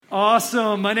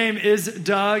Awesome. My name is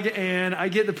Doug, and I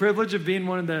get the privilege of being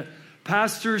one of the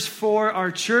pastors for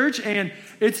our church. And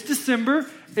it's December.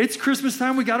 It's Christmas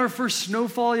time. We got our first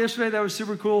snowfall yesterday. That was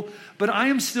super cool. But I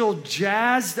am still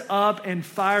jazzed up and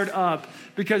fired up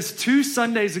because 2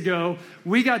 Sundays ago,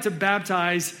 we got to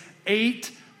baptize 8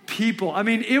 people. I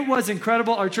mean, it was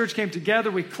incredible. Our church came together.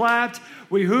 We clapped,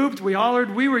 we hooped, we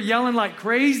hollered. We were yelling like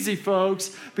crazy,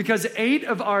 folks, because 8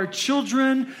 of our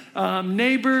children,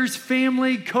 neighbors,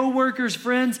 family, co-workers,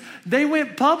 friends, they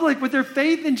went public with their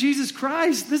faith in Jesus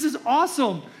Christ. This is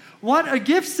awesome. What a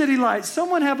gift, City Lights.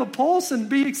 Someone have a pulse and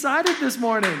be excited this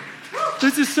morning.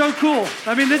 This is so cool.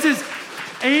 I mean, this is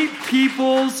 8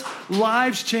 people's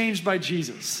lives changed by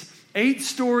Jesus. 8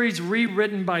 stories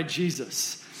rewritten by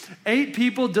Jesus. 8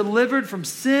 people delivered from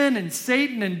sin and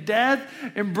Satan and death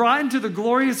and brought into the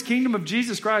glorious kingdom of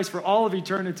Jesus Christ for all of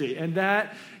eternity. And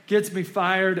that gets me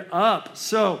fired up.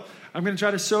 So I'm going to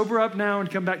try to sober up now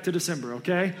and come back to December,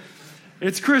 okay?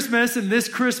 It's Christmas, and this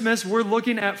Christmas we're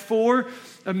looking at 4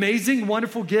 amazing,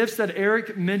 wonderful gifts that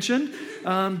Eric mentioned.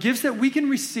 Gifts that we can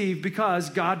receive because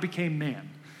God became man.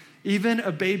 Even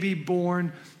a baby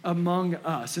born among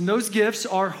us. And those gifts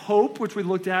are hope, which we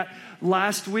looked at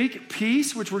last week,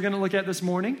 peace, which we're going to look at this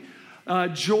morning,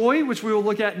 joy, which we will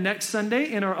look at next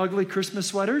Sunday in our ugly Christmas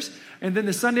sweaters, and then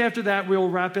the Sunday after that, we'll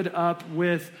wrap it up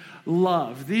with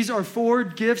love. These are 4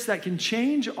 gifts that can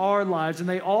change our lives, and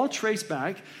they all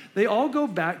go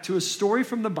back to a story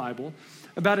from the Bible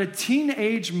about a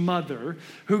teenage mother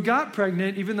who got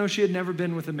pregnant even though she had never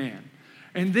been with a man.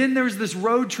 And then there was this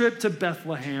road trip to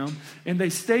Bethlehem, and they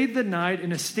stayed the night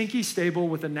in a stinky stable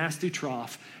with a nasty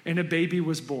trough, and a baby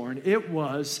was born. It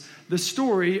was the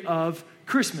story of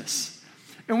Christmas.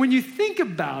 And when you think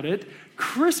about it,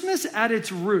 Christmas at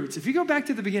its roots, if you go back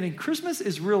to the beginning, Christmas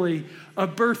is really a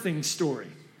birthing story.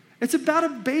 It's about a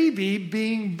baby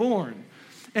being born.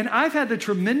 And I've had the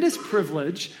tremendous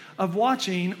privilege of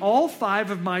watching all 5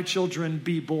 of my children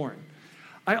be born.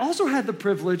 I also had the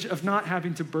privilege of not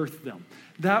having to birth them.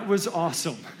 That was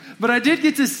awesome. But I did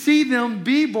get to see them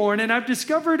be born, and I've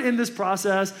discovered in this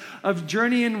process of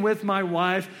journeying with my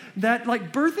wife that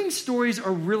birthing stories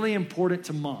are really important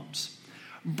to moms.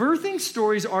 Birthing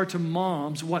stories are to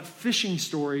moms what fishing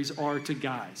stories are to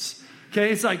guys.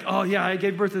 Okay, it's like, oh yeah, I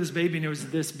gave birth to this baby and it was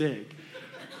this big.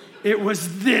 It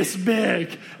was this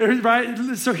big, right?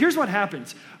 So here's what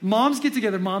happens. Moms get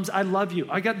together. Moms, I love you.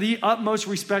 I got the utmost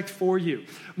respect for you.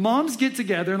 Moms get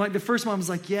together, and the first mom's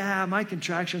like, yeah, my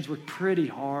contractions were pretty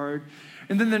hard.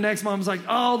 And then the next mom's like,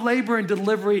 oh, labor and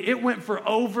delivery, it went for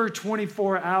over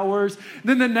 24 hours.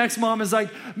 Then the next mom is like,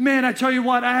 man, I tell you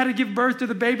what, I had to give birth to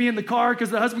the baby in the car because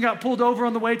the husband got pulled over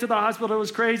on the way to the hospital. It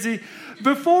was crazy.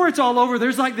 Before it's all over,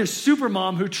 there's this super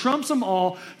mom who trumps them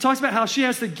all, talks about how she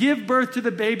has to give birth to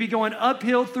the baby going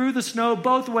uphill through the snow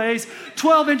both ways,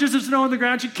 12 inches of snow on the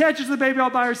ground. She catches the baby all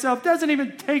by herself, doesn't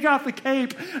even take off the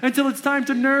cape until it's time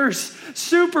to nurse.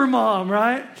 Super mom,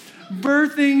 right?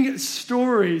 Birthing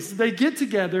stories. They get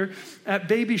together at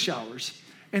baby showers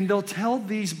and they'll tell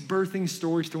these birthing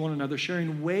stories to one another,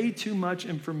 sharing way too much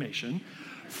information.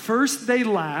 First they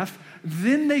laugh,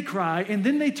 then they cry, and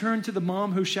then they turn to the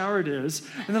mom whose shower it is,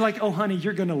 and they're like, oh honey,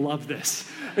 you're gonna love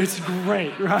this. It's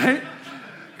great, right?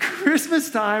 Christmas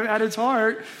time at its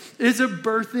heart is a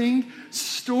birthing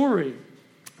story.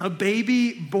 A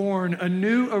baby born, a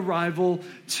new arrival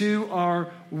to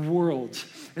our world.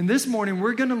 And this morning,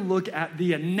 we're going to look at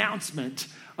the announcement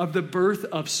of the birth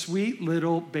of sweet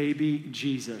little baby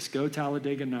Jesus. Go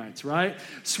Talladega Nights, right?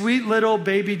 Sweet little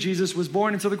baby Jesus was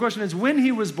born. And so the question is, when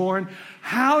he was born,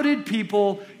 how did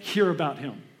people hear about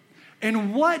him?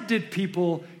 And what did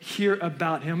people hear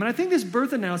about him? And I think this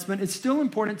birth announcement is still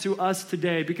important to us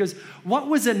today because what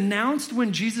was announced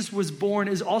when Jesus was born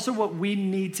is also what we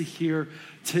need to hear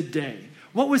today.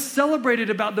 What was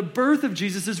celebrated about the birth of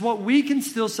Jesus is what we can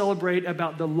still celebrate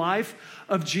about the life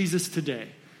of Jesus today.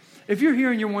 If you're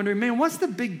here and you're wondering, man, what's the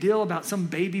big deal about some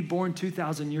baby born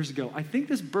 2,000 years ago? I think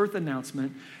this birth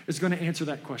announcement is going to answer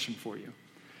that question for you.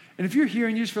 And if you're here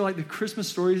and you just feel like the Christmas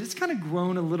stories, it's kind of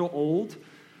grown a little old,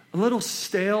 a little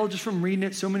stale just from reading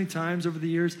it so many times over the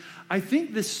years, I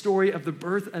think this story of the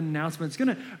birth announcement is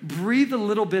going to breathe a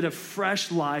little bit of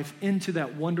fresh life into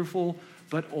that wonderful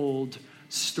but old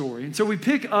story. And so we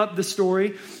pick up the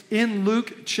story in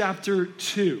Luke chapter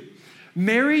 2.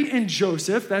 Mary and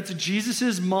Joseph, that's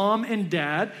Jesus' mom and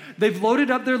dad, they've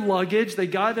loaded up their luggage, they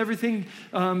got everything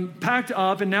packed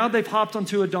up, and now they've hopped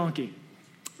onto a donkey.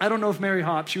 I don't know if Mary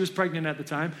hopped. She was pregnant at the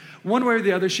time. One way or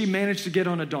the other, she managed to get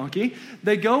on a donkey.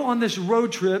 They go on this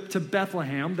road trip to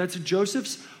Bethlehem. That's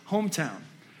Joseph's hometown.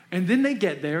 And then they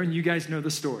get there, and you guys know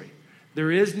the story. There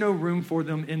is no room for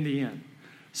them in the inn.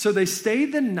 So they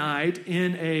stayed the night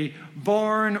in a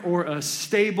barn or a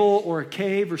stable or a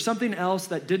cave or something else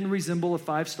that didn't resemble a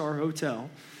 5-star hotel.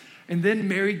 And then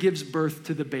Mary gives birth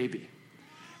to the baby.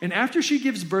 And after she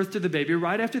gives birth to the baby,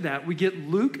 right after that, we get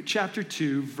Luke chapter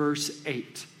 2, verse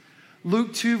 8.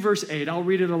 Luke 2, verse 8. I'll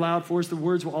read it aloud for us. The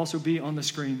words will also be on the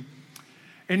screen.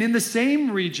 And in the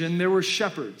same region, there were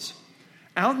shepherds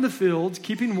out in the fields,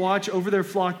 keeping watch over their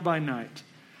flock by night.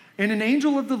 And an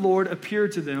angel of the Lord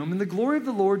appeared to them, and the glory of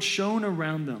the Lord shone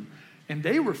around them, and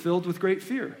they were filled with great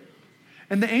fear.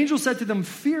 And the angel said to them,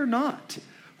 "Fear not,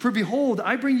 for behold,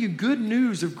 I bring you good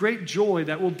news of great joy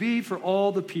that will be for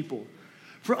all the people.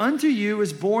 For unto you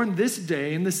is born this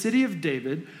day in the city of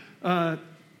David, a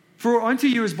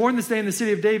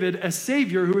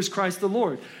Savior who is Christ the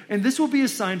Lord. And this will be a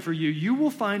sign for you. You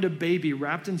will find a baby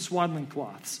wrapped in swaddling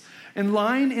cloths and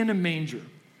lying in a manger."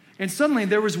 And suddenly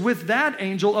there was with that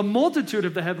angel a multitude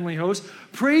of the heavenly hosts,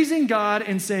 praising God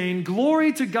and saying,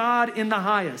 "Glory to God in the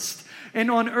highest,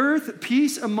 and on earth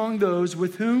peace among those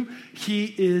with whom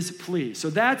he is pleased."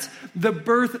 So that's the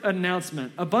birth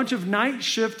announcement. A bunch of night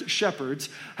shift shepherds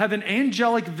have an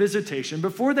angelic visitation.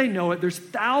 Before they know it, there's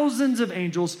thousands of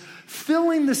angels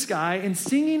filling the sky and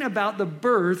singing about the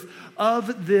birth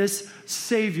of this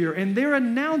Savior. And their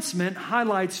announcement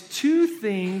highlights two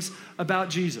things about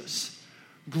Jesus: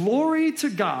 glory to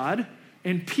God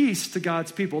and peace to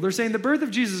God's people. They're saying the birth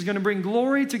of Jesus is going to bring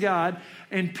glory to God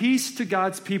and peace to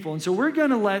God's people. And so we're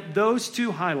going to let those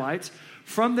two highlights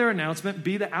from their announcement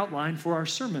be the outline for our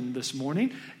sermon this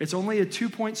morning. It's only a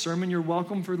 2-point sermon. You're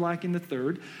welcome for lacking the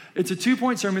third. It's a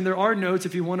 2-point sermon. There are notes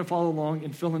if you want to follow along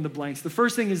and fill in the blanks. The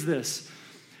first thing is this: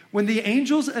 when the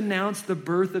angels announce the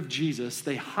birth of Jesus,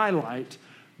 they highlight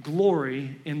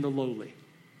glory in the lowly.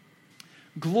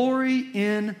 Glory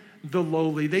in the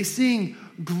lowly. They sing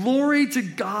glory to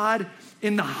God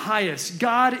in the highest.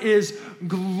 God is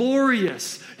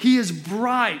glorious. He is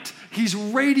bright. He's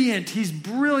radiant. He's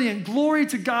brilliant. Glory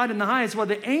to God in the highest. What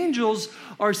the angels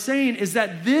are saying is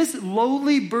that this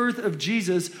lowly birth of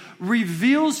Jesus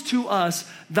reveals to us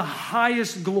the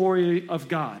highest glory of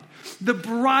God, the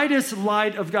brightest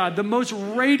light of God, the most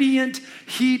radiant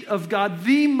heat of God,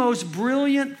 the most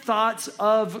brilliant thoughts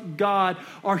of God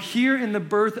are here in the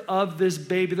birth of this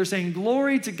baby. They're saying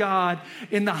glory to God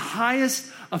in the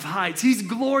highest of heights. He's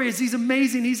glorious. He's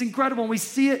amazing. He's incredible. And we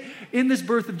see it in this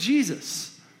birth of Jesus.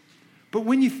 But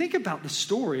when you think about the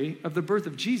story of the birth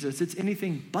of Jesus, it's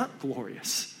anything but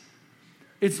glorious.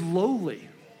 It's lowly.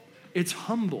 It's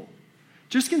humble.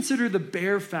 Just consider the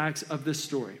bare facts of this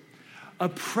story. A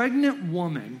pregnant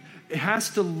woman has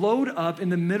to load up in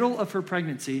the middle of her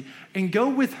pregnancy and go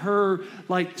with her,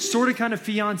 like, sort of kind of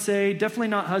fiance, definitely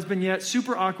not husband yet,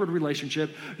 super awkward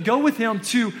relationship, go with him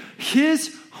to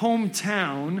his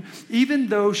hometown, even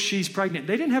though she's pregnant.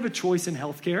 They didn't have a choice in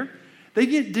healthcare. They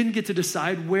didn't get to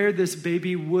decide where this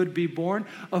baby would be born.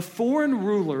 A foreign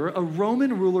ruler, a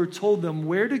Roman ruler, told them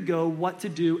where to go, what to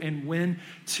do, and when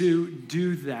to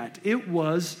do that. It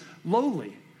was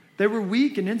lowly. They were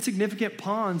weak and insignificant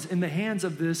pawns in the hands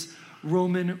of this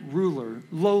Roman ruler,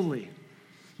 lowly.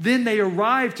 Then they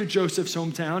arrived to Joseph's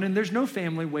hometown, and there's no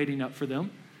family waiting up for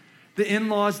them. The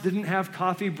in-laws didn't have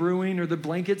coffee brewing or the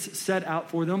blankets set out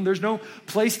for them. There's no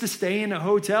place to stay in a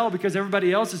hotel because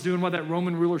everybody else is doing what that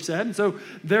Roman ruler said, and so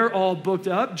they're all booked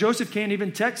up. Joseph can't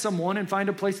even text someone and find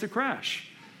a place to crash.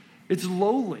 It's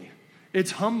lowly.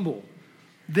 It's humble.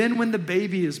 Then when the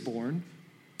baby is born,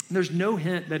 there's no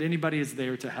hint that anybody is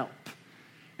there to help.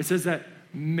 It says that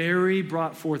Mary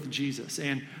brought forth Jesus,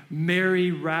 and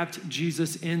Mary wrapped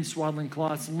Jesus in swaddling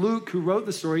cloths. Luke, who wrote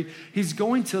the story, he's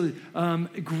going to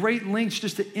great lengths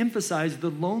just to emphasize the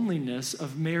loneliness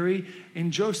of Mary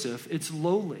and Joseph. It's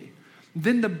lowly.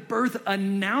 Then the birth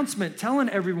announcement, telling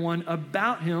everyone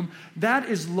about him, that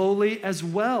is lowly as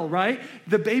well, right?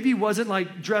 The baby wasn't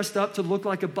like dressed up to look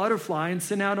like a butterfly and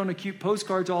sent out on a cute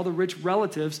postcard to all the rich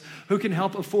relatives who can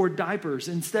help afford diapers.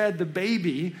 Instead, the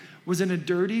baby was in a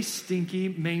dirty, stinky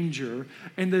manger,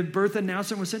 and the birth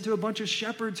announcement was sent to a bunch of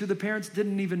shepherds who the parents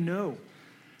didn't even know.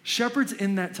 Shepherds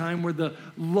in that time were the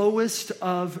lowest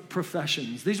of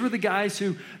professions. These were the guys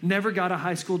who never got a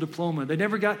high school diploma. They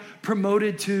never got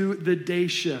promoted to the day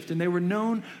shift, and they were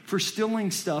known for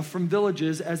stealing stuff from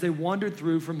villages as they wandered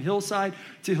through from hillside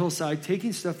to hillside,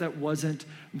 taking stuff that wasn't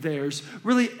theirs.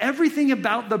 Really, everything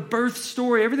about the birth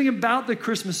story, everything about the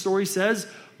Christmas story says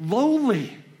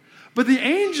lowly. But the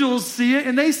angels see it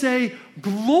and they say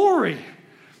glory.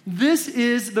 This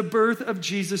is the birth of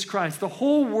Jesus Christ. The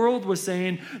whole world was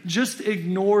saying, just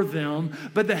ignore them.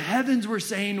 But the heavens were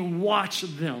saying, watch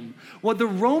them. What the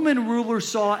Roman ruler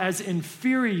saw as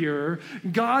inferior,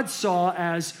 God saw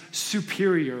as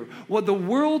superior. What the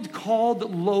world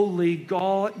called lowly,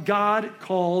 God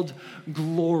called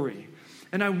glory.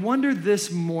 And I wonder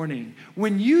this morning,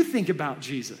 when you think about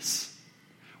Jesus,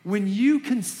 when you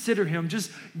consider him, just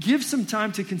give some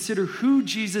time to consider who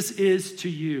Jesus is to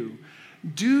you.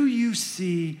 Do you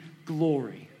see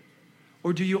glory,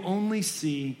 or do you only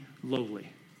see lowly?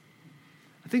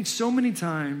 I think so many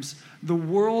times the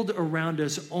world around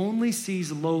us only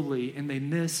sees lowly and they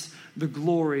miss the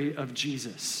glory of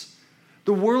Jesus.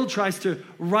 The world tries to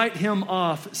write him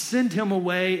off, send him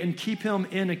away, and keep him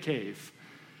in a cave.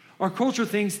 Our culture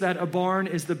thinks that a barn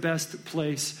is the best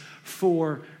place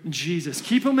for Jesus.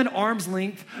 Keep him at arm's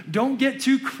length. Don't get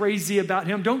too crazy about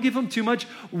him. Don't give him too much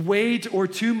weight or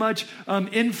too much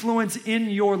influence in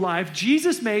your life.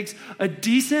 Jesus makes a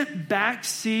decent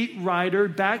backseat rider,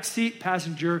 backseat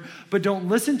passenger, but don't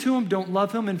listen to him, don't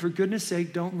love him, and for goodness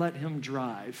sake, don't let him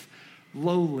drive.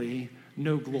 Lowly,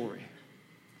 no glory.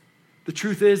 The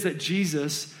truth is that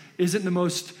Jesus isn't the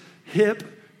most hip,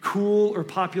 cool, or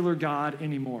popular God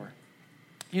anymore.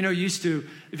 You know, used to,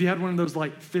 if you had one of those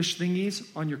like fish thingies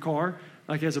on your car,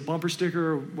 like as a bumper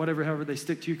sticker or whatever, however they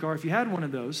stick to your car, if you had one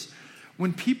of those,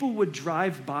 when people would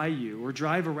drive by you or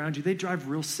drive around you, they'd drive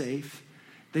real safe.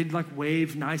 They'd like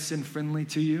wave nice and friendly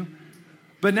to you.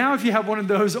 But now if you have one of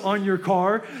those on your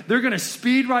car, they're going to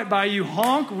speed right by you,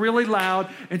 honk really loud,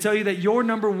 and tell you that you're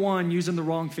number one using the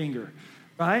wrong finger,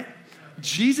 right?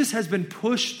 Jesus has been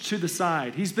pushed to the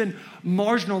side. He's been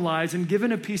marginalized and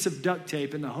given a piece of duct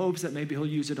tape in the hopes that maybe he'll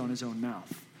use it on his own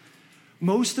mouth.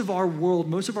 Most of our world,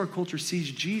 most of our culture sees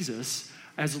Jesus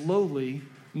as lowly,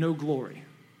 no glory.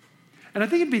 And I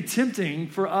think it'd be tempting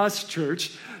for us,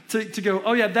 church, to go,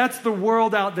 oh yeah, that's the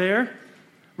world out there,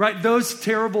 right? Those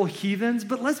terrible heathens.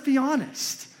 But let's be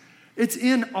honest. It's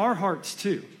in our hearts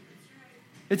too.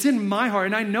 It's in my heart.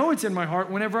 And I know it's in my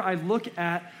heart whenever I look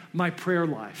at my prayer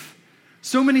life.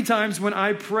 So many times when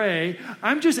I pray,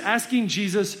 I'm just asking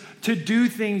Jesus to do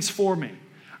things for me.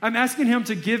 I'm asking him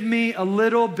to give me a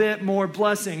little bit more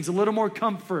blessings, a little more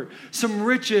comfort, some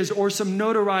riches, or some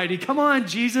notoriety. Come on,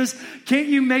 Jesus, can't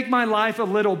you make my life a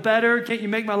little better? Can't you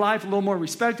make my life a little more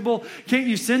respectable? Can't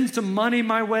you send some money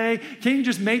my way? Can't you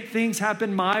just make things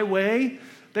happen my way?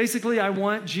 Basically, I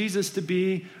want Jesus to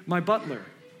be my butler,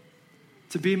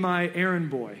 to be my errand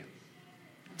boy,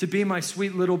 to be my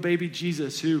sweet little baby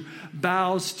Jesus who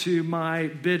bows to my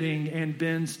bidding and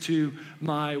bends to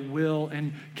my will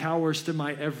and cowers to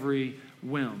my every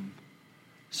whim.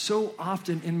 So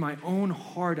often in my own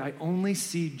heart, I only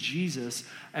see Jesus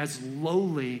as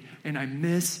lowly and I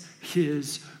miss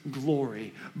his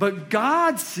glory. But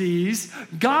God sees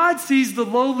the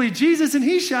lowly Jesus and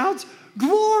he shouts,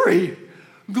 glory!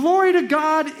 Glory to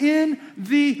God in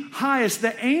the highest.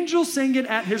 The angels sang it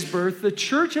at his birth. The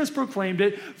church has proclaimed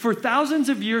it for thousands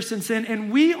of years since then,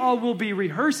 and we all will be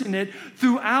rehearsing it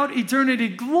throughout eternity.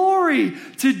 Glory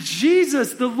to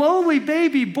Jesus, the lowly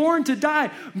baby born to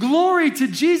die. Glory to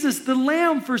Jesus, the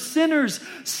lamb for sinners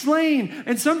slain.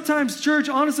 And sometimes, church,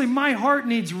 honestly, my heart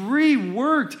needs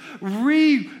reworked,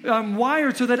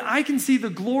 rewired so that I can see the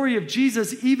glory of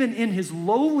Jesus even in his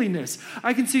lowliness.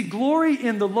 I can see glory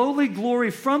in the lowly, glory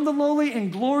from the lowly,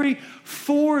 and glory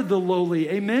for the lowly.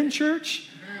 Amen, church?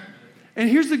 Amen. And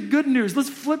here's the good news.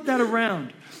 Let's flip that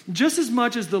around. Just as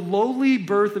much as the lowly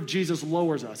birth of Jesus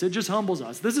lowers us, it just humbles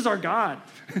us. This is our God.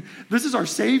 This is our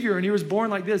Savior, and he was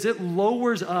born like this. It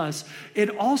lowers us.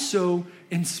 It also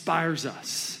inspires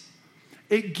us.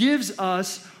 It gives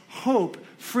us hope.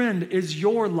 Friend, is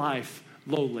your life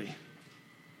lowly?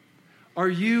 Are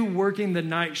you working the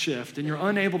night shift and you're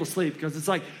unable to sleep because it's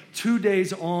like 2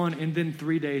 days on and then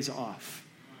 3 days off?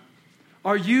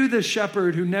 Are you the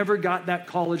shepherd who never got that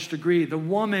college degree? The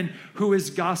woman who is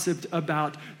gossiped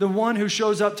about? The one who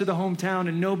shows up to the hometown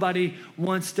and nobody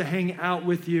wants to hang out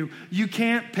with you? You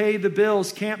can't pay the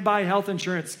bills, can't buy health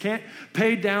insurance, can't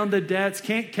pay down the debts,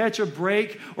 can't catch a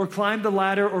break or climb the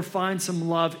ladder or find some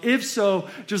love. If so,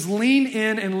 just lean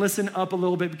in and listen up a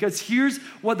little bit, because here's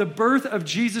what the birth of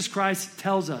Jesus Christ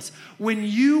tells us. When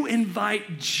you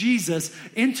invite Jesus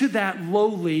into that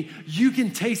lowly, you can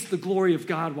taste the glory of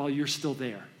God while you're still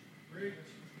there.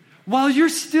 While you're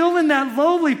still in that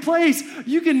lowly place,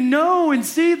 you can know and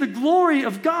see the glory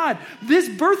of God. This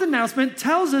birth announcement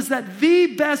tells us that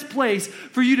the best place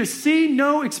for you to see,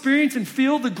 know, experience, and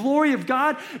feel the glory of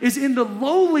God is in the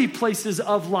lowly places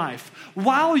of life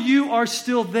while you are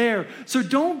still there. So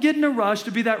don't get in a rush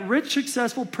to be that rich,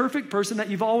 successful, perfect person that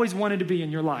you've always wanted to be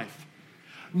in your life.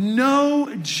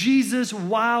 Know Jesus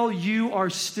while you are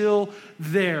still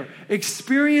there.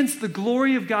 Experience the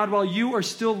glory of God while you are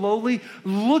still lowly.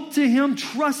 Look to him,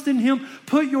 trust in him,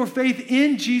 put your faith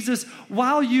in Jesus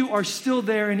while you are still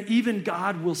there, and even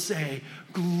God will say,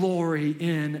 glory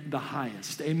in the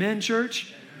highest. Amen,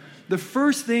 church? The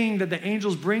first thing that the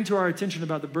angels bring to our attention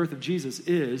about the birth of Jesus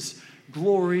is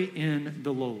glory in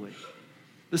the lowly.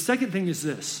 The second thing is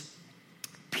this: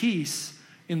 peace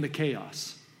in the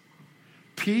chaos.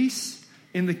 Peace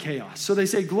in the chaos. So they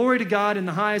say, glory to God in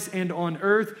the highest and on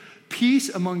earth, peace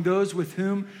among those with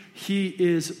whom he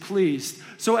is pleased.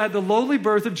 So at the lowly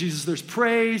birth of Jesus, there's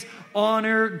praise,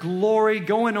 honor, glory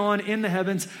going on in the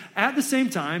heavens. At the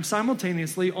same time,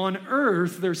 simultaneously, on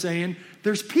earth, they're saying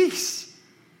there's peace.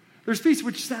 There's peace,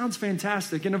 which sounds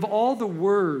fantastic. And of all the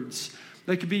words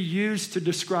that could be used to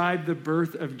describe the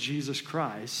birth of Jesus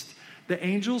Christ, the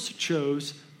angels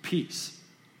chose peace.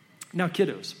 Now,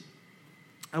 kiddos,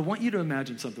 I want you to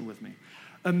imagine something with me.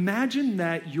 Imagine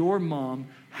that your mom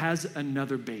has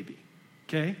another baby,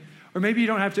 okay? Or maybe you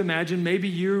don't have to imagine. Maybe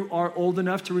you are old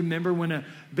enough to remember when a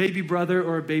baby brother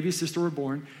or a baby sister were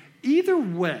born. Either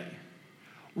way,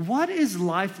 what is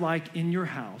life like in your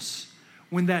house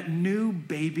when that new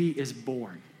baby is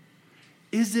born?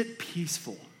 Is it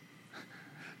peaceful?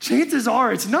 Chances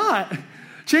are it's not.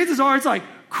 Chances are it's like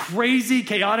crazy,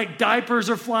 chaotic. Diapers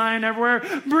are flying everywhere.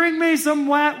 Bring me some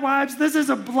wet wipes. This is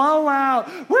a blowout.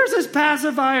 Where's this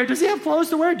pacifier? Does he have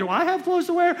clothes to wear? Do I have clothes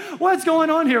to wear? What's going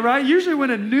on here, right? Usually when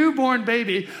a newborn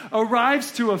baby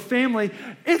arrives to a family,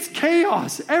 it's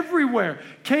chaos everywhere.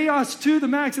 Chaos to the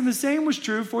max. And the same was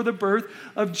true for the birth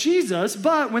of Jesus.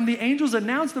 But when the angels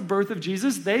announced the birth of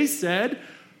Jesus, they said,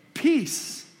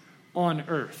 peace on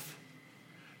earth.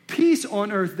 Peace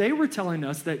on earth. They were telling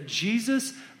us that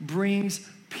Jesus brings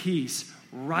peace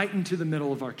right into the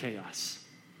middle of our chaos.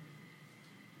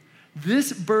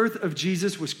 This birth of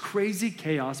Jesus was crazy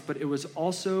chaos, but it was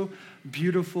also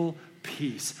beautiful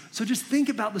peace. So just think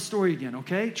about the story again,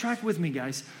 okay? Track with me,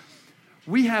 guys.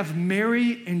 We have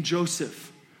Mary and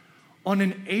Joseph on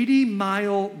an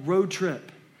 80-mile road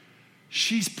trip.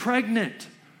 She's pregnant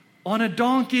on a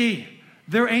donkey.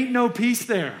 There ain't no peace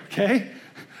there, okay?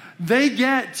 They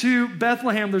get to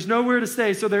Bethlehem. There's nowhere to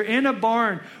stay. So they're in a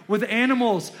barn with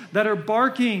animals that are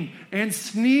barking and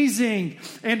sneezing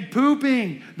and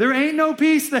pooping. There ain't no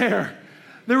peace there.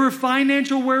 There were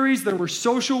financial worries. There were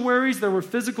social worries. There were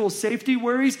physical safety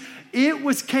worries. It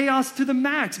was chaos to the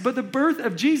max. But the birth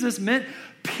of Jesus meant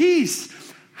peace.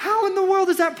 How in the world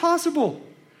is that possible?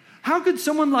 How could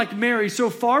someone like Mary,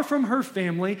 so far from her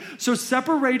family, so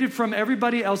separated from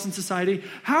everybody else in society,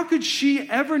 how could she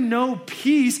ever know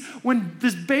peace when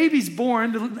this baby's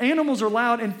born, the animals are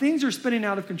loud, and things are spinning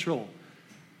out of control?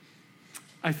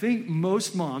 I think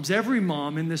most moms, every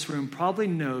mom in this room probably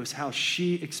knows how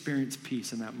she experienced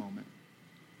peace in that moment.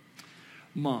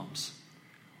 Moms,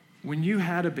 when you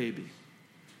had a baby,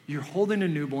 you're holding a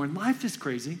newborn, life is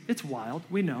crazy, it's wild,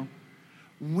 we know.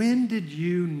 When did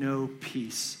you know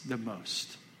peace the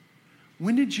most?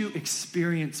 When did you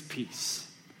experience peace?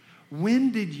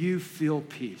 When did you feel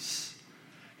peace?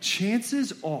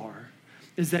 Chances are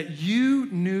is that you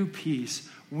knew peace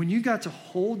when you got to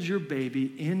hold your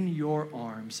baby in your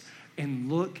arms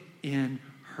and look in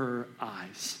her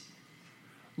eyes.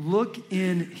 Look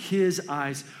in his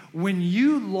eyes. When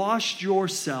you lost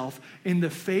yourself in the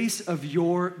face of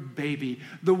your baby,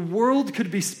 the world could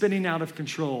be spinning out of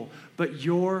control, but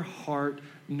your heart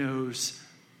knows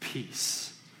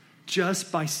peace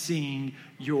just by seeing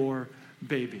your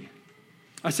baby.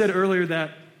 I said earlier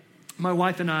that my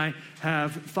wife and I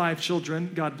have 5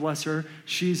 children. God bless her.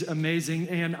 She's amazing.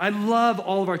 And I love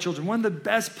all of our children. One of the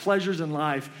best pleasures in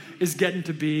life is getting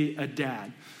to be a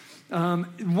dad.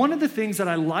 One of the things that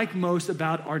I like most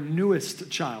about our newest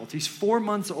child, he's 4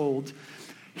 months old,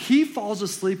 he falls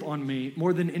asleep on me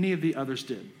more than any of the others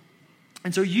did.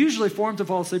 And so usually for him to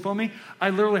fall asleep on me, I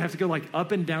literally have to go like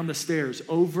up and down the stairs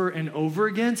over and over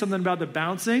again, something about the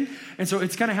bouncing. And so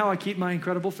it's kind of how I keep my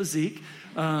incredible physique.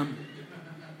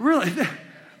 Really,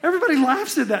 everybody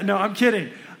laughs at that. No, I'm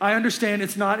kidding. I understand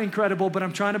it's not incredible, but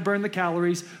I'm trying to burn the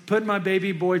calories, put my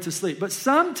baby boy to sleep. But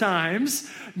sometimes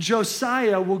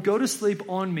Josiah will go to sleep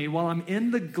on me while I'm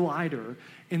in the glider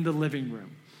in the living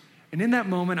room. And in that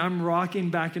moment, I'm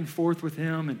rocking back and forth with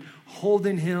him and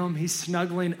holding him. He's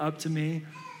snuggling up to me.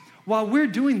 While we're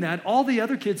doing that, all the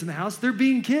other kids in the house, they're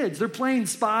being kids. They're playing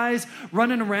spies,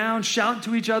 running around, shouting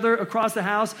to each other across the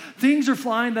house. Things are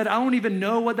flying that I don't even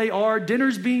know what they are.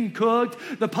 Dinner's being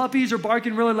cooked. The puppies are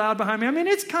barking really loud behind me. I mean,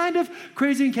 it's kind of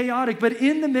crazy and chaotic. But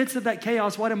in the midst of that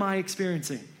chaos, what am I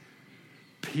experiencing?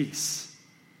 Peace.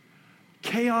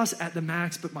 chaos at the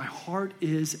max, but my heart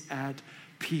is at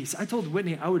peace. I told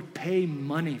Whitney I would pay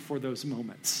money for those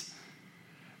moments.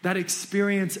 That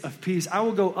experience of peace. I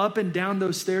will go up and down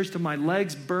those stairs till my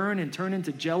legs burn and turn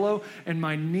into jello and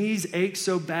my knees ache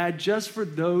so bad just for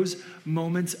those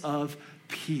moments of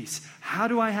peace. How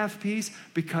do I have peace?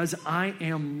 Because I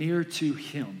am near to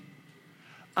him.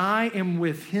 I am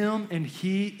with him and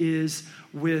he is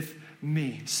with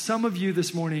me. Some of you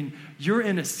this morning, you're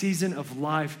in a season of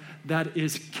life that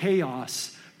is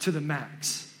chaos to the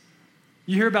max.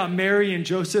 You hear about Mary and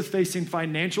Joseph facing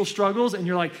financial struggles and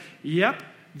you're like, yep,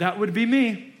 that would be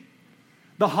me.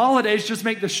 The holidays just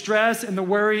make the stress and the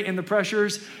worry and the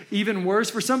pressures even worse.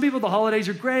 For some people, the holidays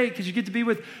are great because you get to be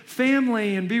with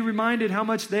family and be reminded how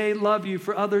much they love you.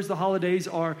 For others, the holidays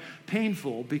are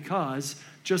painful because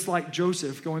just like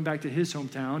Joseph going back to his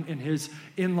hometown and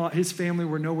his family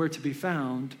were nowhere to be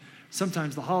found,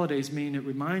 sometimes the holidays mean it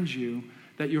reminds you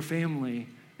that your family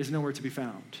is nowhere to be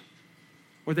found,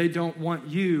 or they don't want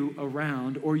you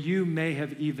around, or you may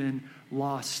have even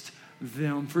lost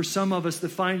them. For some of us, the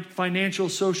financial,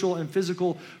 social, and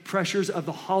physical pressures of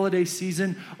the holiday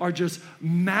season are just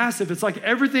massive. It's like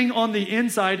everything on the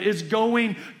inside is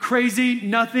going crazy.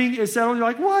 Nothing is settled. You're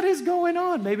like, what is going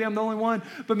on? Maybe I'm the only one,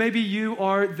 but maybe you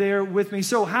are there with me.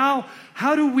 So how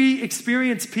do we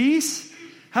experience peace?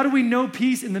 How do we know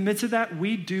peace in the midst of that?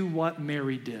 We do what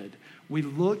Mary did. We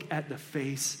look at the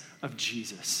face of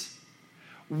Jesus.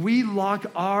 We lock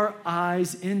our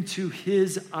eyes into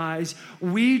his eyes.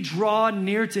 We draw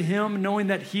near to him knowing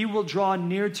that he will draw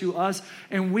near to us,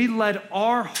 and we let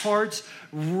our hearts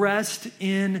rest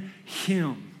in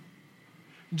him.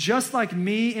 Just like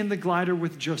me in the glider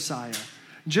with Josiah,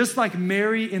 just like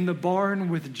Mary in the barn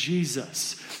with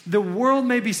Jesus. The world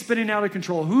may be spinning out of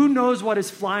control. Who knows what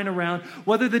is flying around,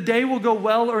 whether the day will go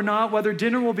well or not, whether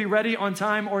dinner will be ready on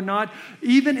time or not.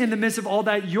 Even in the midst of all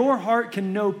that, your heart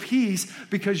can know peace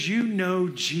because you know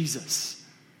Jesus.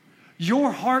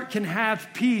 Your heart can have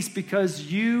peace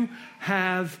because you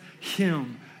have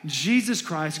him, Jesus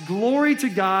Christ. Glory to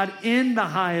God in the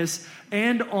highest,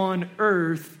 and on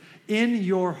earth in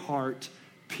your heart,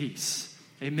 peace.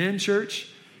 Amen, church?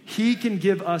 He can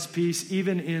give us peace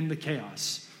even in the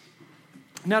chaos.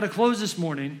 Now, to close this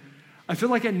morning, I feel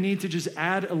like I need to just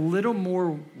add a little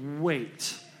more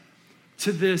weight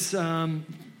to this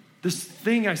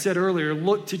thing I said earlier,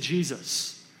 look to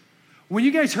Jesus. When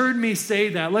you guys heard me say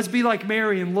that, let's be like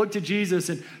Mary and look to Jesus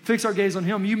and fix our gaze on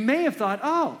him, you may have thought,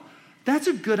 oh, that's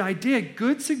a good idea.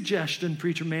 Good suggestion,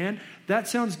 preacher man. That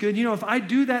sounds good. You know, if I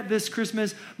do that this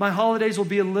Christmas, my holidays will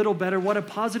be a little better. What a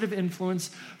positive influence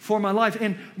for my life.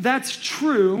 And that's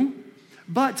true,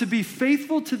 but to be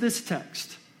faithful to this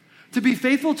text, to be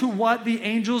faithful to what the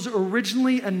angels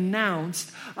originally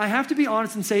announced, I have to be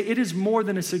honest and say it is more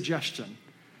than a suggestion.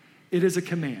 It is a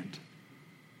command.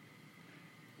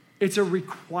 It's a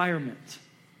requirement.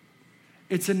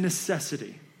 It's a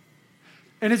necessity.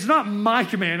 And it's not my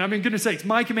command. I mean, goodness sakes,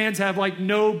 my commands have like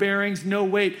no bearings, no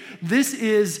weight. This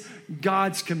is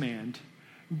God's command,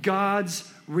 God's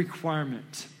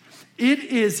requirement. It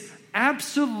is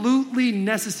absolutely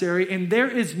necessary, and there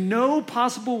is no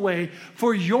possible way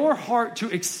for your heart to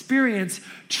experience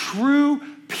true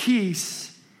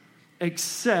peace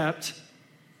except,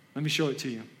 let me show it to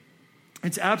you.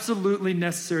 It's absolutely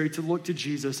necessary to look to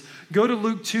Jesus. Go to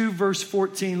Luke 2, verse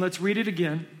 14. Let's read it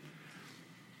again.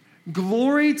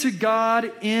 Glory to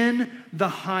God in the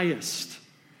highest,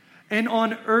 and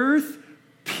on earth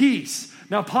peace.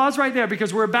 Now pause right there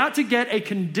because we're about to get a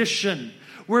condition.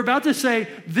 We're about to say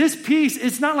this peace,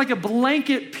 it's not like a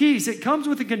blanket peace. It comes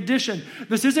with a condition.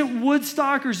 This isn't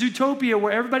Woodstock or Zootopia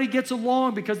where everybody gets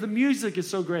along because the music is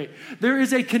so great. There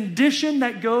is a condition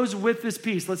that goes with this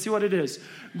peace. Let's see what it is.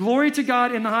 Glory to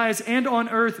God in the highest, and on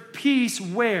earth peace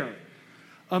where?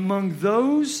 Among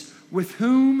those with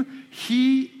whom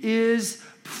he is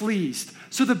pleased.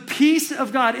 So the peace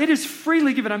of God, it is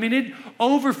freely given. I mean, it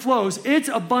overflows. It's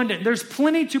abundant. There's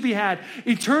plenty to be had.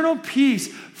 Eternal peace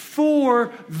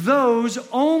for those,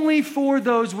 only for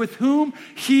those with whom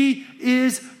he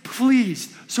is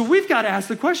pleased. So we've got to ask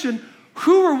the question,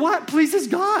 who or what pleases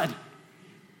God?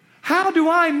 How do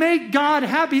I make God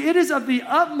happy? It is of the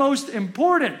utmost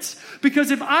importance, because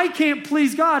if I can't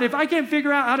please God, if I can't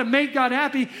figure out how to make God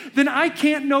happy, then I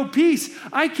can't know peace.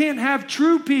 I can't have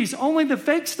true peace, only the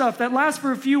fake stuff that lasts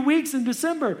for a few weeks in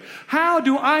December. How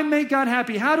do I make God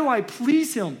happy? How do I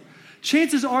please him?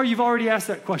 Chances are you've already asked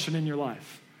that question in your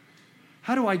life.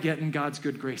 How do I get in God's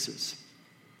good graces?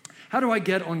 How do I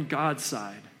get on God's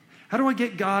side? How do I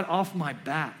get God off my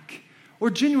back? Or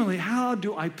genuinely, how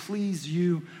do I please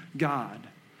you, God?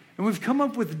 And we've come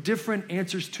up with different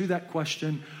answers to that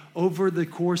question over the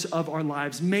course of our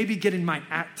lives. Maybe getting my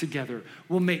act together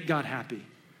will make God happy.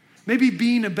 Maybe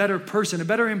being a better person, a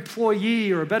better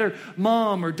employee, or a better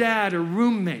mom or dad or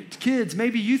roommate. Kids,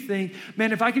 maybe you think,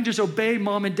 man, if I can just obey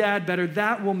mom and dad better,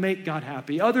 that will make God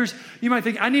happy. Others, you might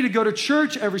think, I need to go to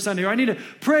church every Sunday, or I need to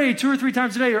pray 2 or 3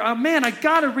 times a day, or, oh, man, I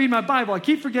got to read my Bible. I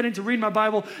keep forgetting to read my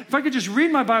Bible. If I could just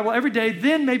read my Bible every day,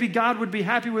 then maybe God would be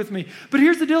happy with me. But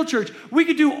here's the deal, church. We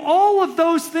could do all of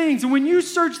those things, and when you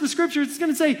search the scripture, it's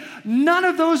going to say none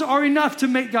of those are enough to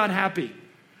make God happy.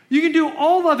 You can do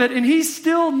all of it, and he's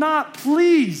still not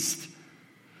pleased.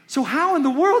 So how in the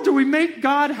world do we make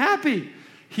God happy?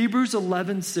 Hebrews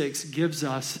 11:6 gives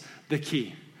us the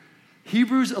key.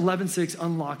 Hebrews 11:6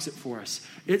 unlocks it for us.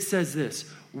 It says this: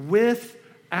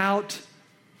 without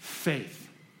faith,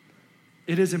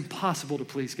 it is impossible to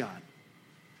please God.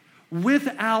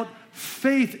 Without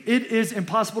faith, it is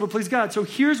impossible to please God. So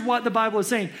here's what the Bible is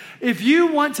saying. If you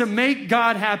want to make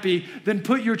God happy, then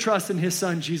put your trust in his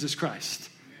son, Jesus Christ.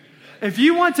 If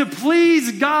you want to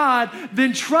please God,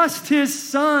 then trust his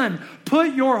son.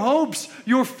 Put your hopes,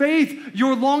 your faith,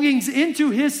 your longings into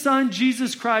his son,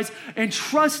 Jesus Christ, and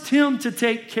trust him to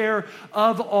take care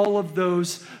of all of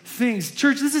those things.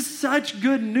 Church, this is such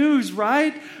good news,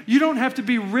 right? You don't have to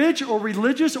be rich or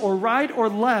religious or right or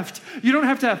left. You don't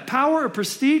have to have power or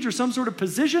prestige or some sort of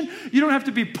position. You don't have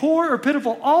to be poor or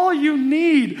pitiful. All you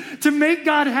need to make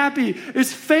God happy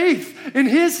is faith in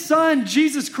his son,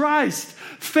 Jesus Christ.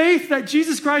 Faith that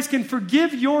Jesus Christ can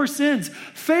forgive your sins.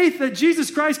 Faith that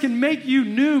Jesus Christ can make you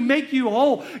new, make you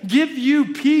whole, give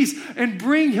you peace, and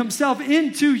bring himself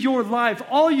into your life.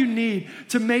 All you need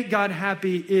to make God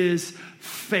happy is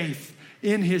faith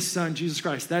in his son, Jesus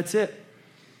Christ. That's it.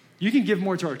 You can give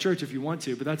more to our church if you want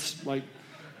to, but that's like,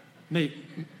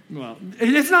 well,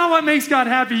 it's not what makes God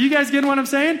happy. You guys get what I'm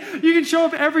saying? You can show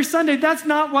up every Sunday. That's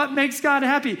not what makes God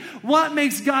happy. What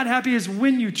makes God happy is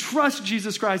when you trust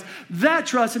Jesus Christ. That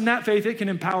trust and that faith, it can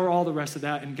empower all the rest of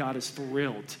that, and God is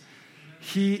thrilled.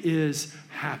 He is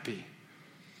happy.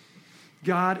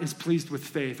 God is pleased with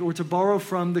faith. Or to borrow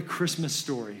from the Christmas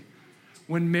story,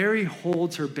 when Mary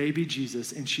holds her baby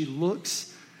Jesus and she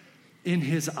looks in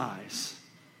his eyes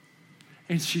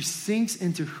and she sinks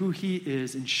into who he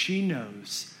is, and she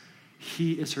knows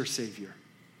he is her Savior.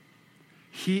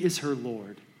 He is her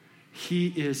Lord. He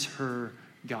is her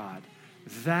God.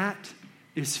 That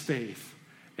is faith,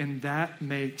 and that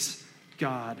makes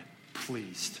God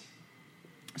pleased.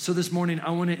 So this morning,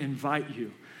 I want to invite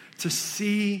you to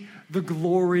see the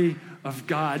glory of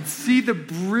God, see the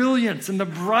brilliance and the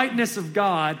brightness of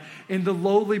God in the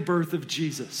lowly birth of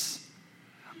Jesus.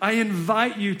 I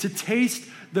invite you to taste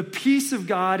the peace of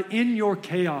God in your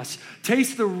chaos.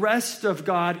 Taste the rest of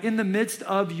God in the midst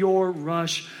of your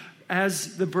rush,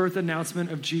 as the birth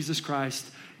announcement of Jesus Christ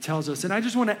tells us. And I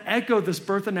just want to echo this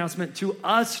birth announcement to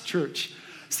us, church.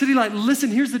 City Light, listen,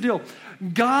 here's the deal.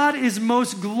 God is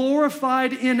most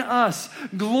glorified in us.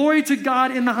 Glory to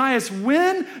God in the highest.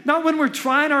 When? Not when we're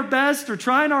trying our best or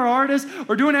trying our hardest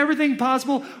or doing everything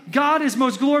possible. God is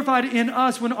most glorified in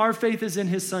us when our faith is in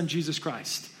his son, Jesus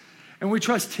Christ. And we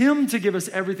trust him to give us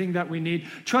everything that we need.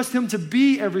 Trust him to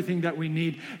be everything that we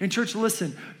need. And church,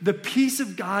 listen, the peace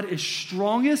of God is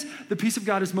strongest. The peace of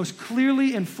God is most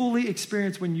clearly and fully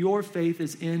experienced when your faith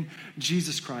is in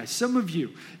Jesus Christ. Some of you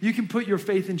can put your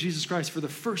faith in Jesus Christ for the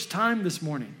first time this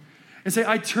morning and say,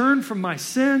 I turn from my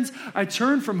sins. I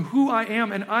turn from who I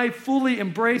am, and I fully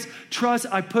embrace, trust.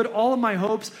 I put all of my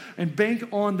hopes and bank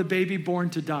on the baby born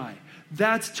to die.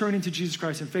 That's turning to Jesus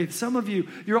Christ in faith. Some of you,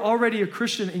 you're already a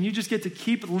Christian and you just get to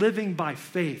keep living by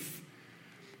faith.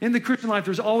 In the Christian life,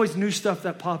 there's always new stuff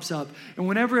that pops up. And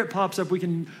whenever it pops up, we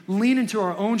can lean into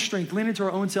our own strength, lean into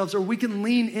our own selves, or we can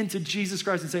lean into Jesus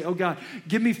Christ and say, oh God,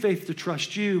 give me faith to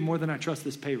trust you more than I trust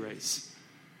this pay raise.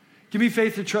 Give me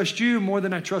faith to trust you more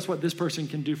than I trust what this person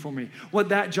can do for me, what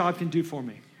that job can do for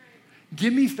me.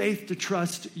 Give me faith to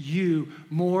trust you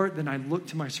more than I look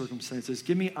to my circumstances.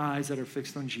 Give me eyes that are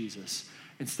fixed on Jesus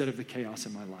instead of the chaos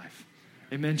in my life.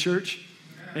 Amen, church?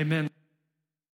 Amen.